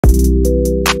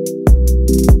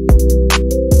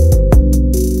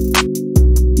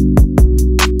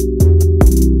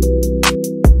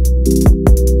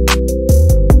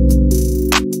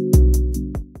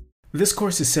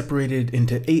course is separated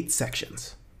into 8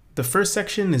 sections. The first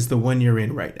section is the one you're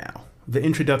in right now, the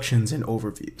introductions and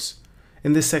overviews.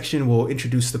 In this section, we'll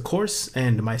introduce the course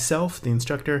and myself, the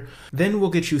instructor. Then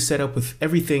we'll get you set up with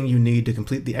everything you need to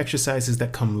complete the exercises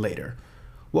that come later.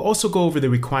 We'll also go over the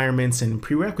requirements and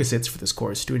prerequisites for this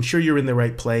course to ensure you're in the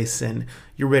right place and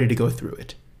you're ready to go through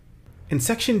it. In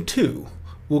section 2,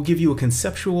 we'll give you a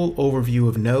conceptual overview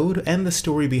of Node and the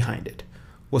story behind it.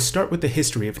 We'll start with the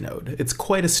history of Node. It's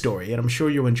quite a story, and I'm sure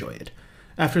you'll enjoy it.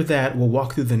 After that, we'll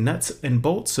walk through the nuts and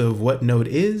bolts of what Node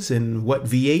is and what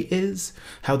V8 is,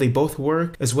 how they both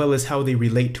work, as well as how they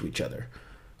relate to each other.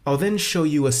 I'll then show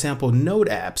you a sample Node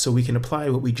app so we can apply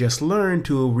what we just learned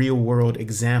to a real-world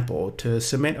example to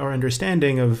cement our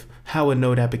understanding of how a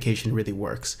Node application really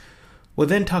works. We'll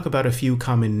then talk about a few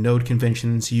common Node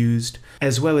conventions used,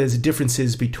 as well as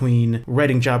differences between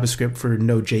writing JavaScript for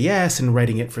Node.js and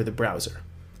writing it for the browser.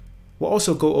 We'll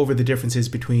also go over the differences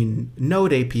between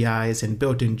Node APIs and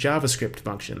built-in JavaScript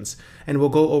functions, and we'll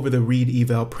go over the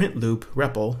read-eval-print loop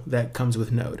REPL that comes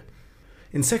with Node.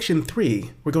 In section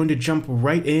 3, we're going to jump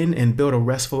right in and build a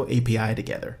RESTful API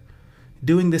together.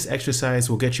 Doing this exercise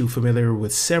will get you familiar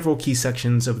with several key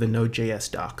sections of the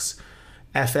Node.js docs: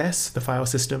 fs, the file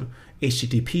system,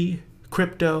 HTTP,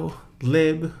 crypto,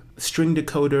 lib, string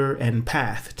decoder, and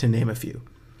path, to name a few.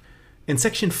 In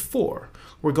section 4,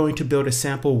 we're going to build a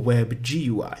sample web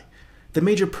GUI. The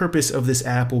major purpose of this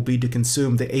app will be to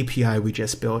consume the API we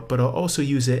just built, but I'll also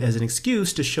use it as an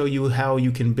excuse to show you how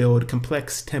you can build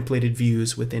complex templated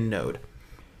views within Node.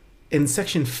 In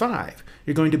section 5,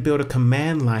 you're going to build a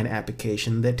command line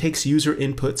application that takes user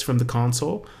inputs from the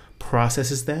console,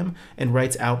 processes them, and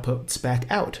writes outputs back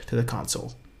out to the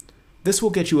console. This will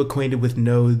get you acquainted with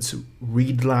Node's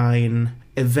readline,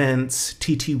 events,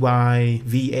 TTY,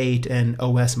 V8, and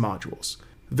OS modules.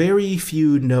 Very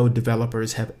few Node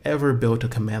developers have ever built a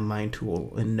command line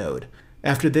tool in Node.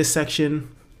 After this section,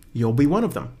 you'll be one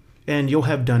of them, and you'll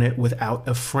have done it without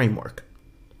a framework.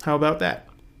 How about that?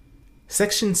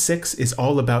 Section 6 is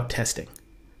all about testing.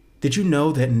 Did you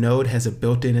know that Node has a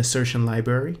built-in assertion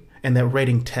library, and that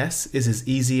writing tests is as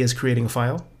easy as creating a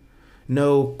file?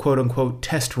 No quote-unquote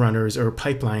test runners or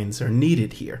pipelines are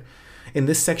needed here. In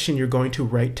this section, you're going to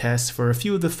write tests for a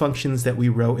few of the functions that we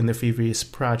wrote in the previous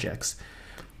projects.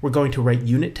 We're going to write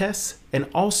unit tests and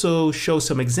also show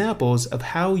some examples of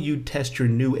how you'd test your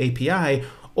new API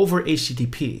over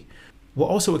HTTP. We'll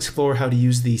also explore how to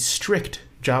use the strict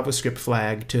JavaScript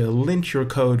flag to lynch your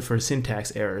code for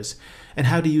syntax errors, and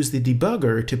how to use the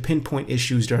debugger to pinpoint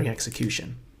issues during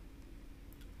execution.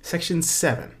 Section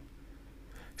 7.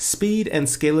 Speed and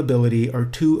scalability are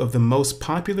two of the most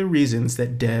popular reasons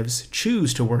that devs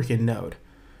choose to work in Node,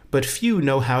 but few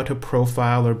know how to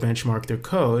profile or benchmark their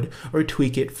code or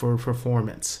tweak it for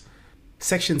performance.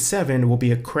 Section 7 will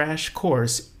be a crash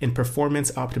course in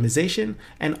performance optimization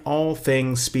and all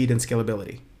things speed and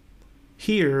scalability.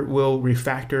 Here, we'll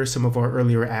refactor some of our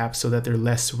earlier apps so that they're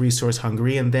less resource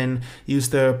hungry, and then use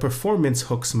the performance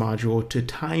hooks module to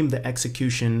time the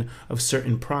execution of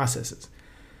certain processes.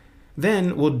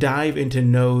 Then we'll dive into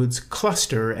Node's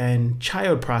cluster and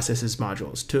child processes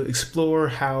modules to explore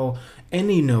how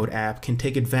any Node app can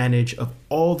take advantage of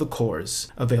all the cores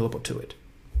available to it.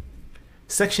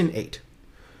 Section 8.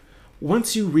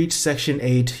 Once you reach Section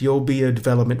 8, you'll be a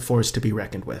development force to be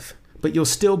reckoned with, but you'll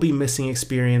still be missing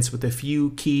experience with a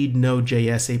few key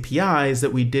Node.js APIs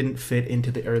that we didn't fit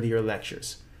into the earlier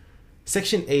lectures.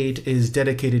 Section 8 is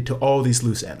dedicated to all these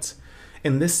loose ends.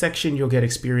 In this section, you'll get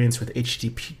experience with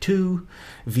HTTP2,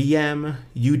 VM,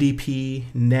 UDP,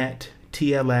 net,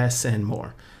 TLS, and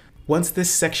more. Once this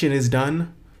section is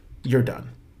done, you're done.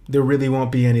 There really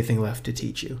won't be anything left to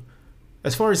teach you.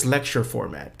 As far as lecture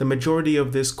format, the majority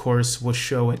of this course will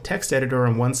show a text editor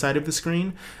on one side of the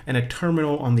screen and a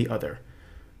terminal on the other.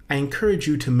 I encourage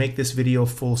you to make this video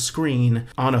full screen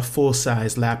on a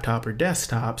full-size laptop or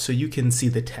desktop so you can see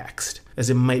the text,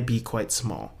 as it might be quite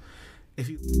small. If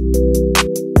you